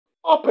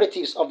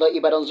Operatives of the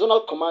Ibadan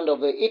Zonal Command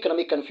of the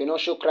Economic and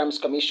Financial Crimes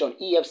Commission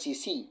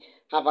 (EFCC)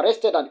 have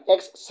arrested an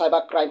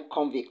ex-cybercrime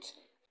convict,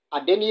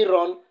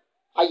 Adeniran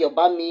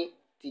Ayobami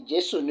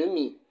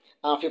Tijesunimi,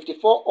 and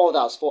 54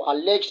 others for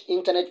alleged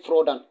internet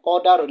fraud and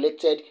other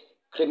related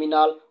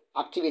criminal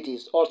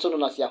activities, also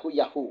known as Yahoo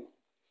Yahoo.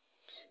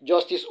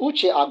 Justice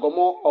Uche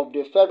Agomoh of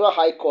the Federal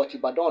High Court,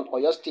 Ibadan,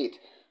 Oyo State,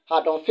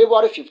 had on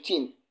February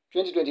 15,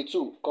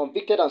 2022,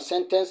 convicted and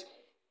sentenced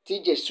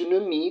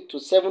Tijesunimi to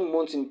 7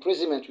 months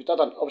imprisonment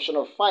without an option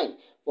of fine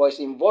for his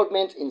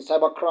involvement in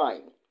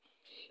cybercrime.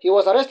 He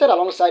was arrested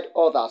alongside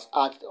others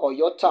at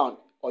Oyo Town,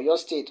 Oyo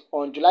State,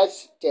 on July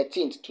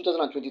 13,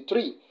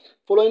 2023,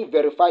 following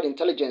verified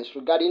intelligence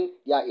regarding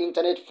their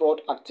internet fraud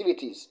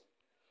activities.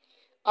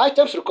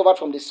 Items recovered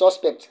from the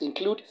suspects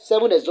include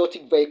 7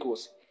 exotic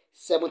vehicles,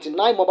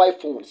 79 mobile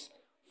phones,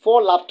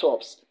 4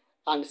 laptops,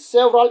 and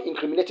several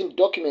incriminating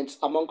documents,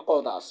 among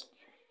others.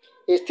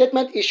 A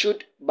statement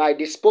issued by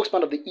the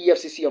spokesman of the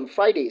EFCC on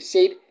Friday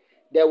said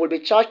they will be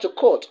charged to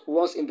court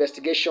once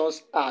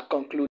investigations are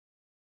concluded.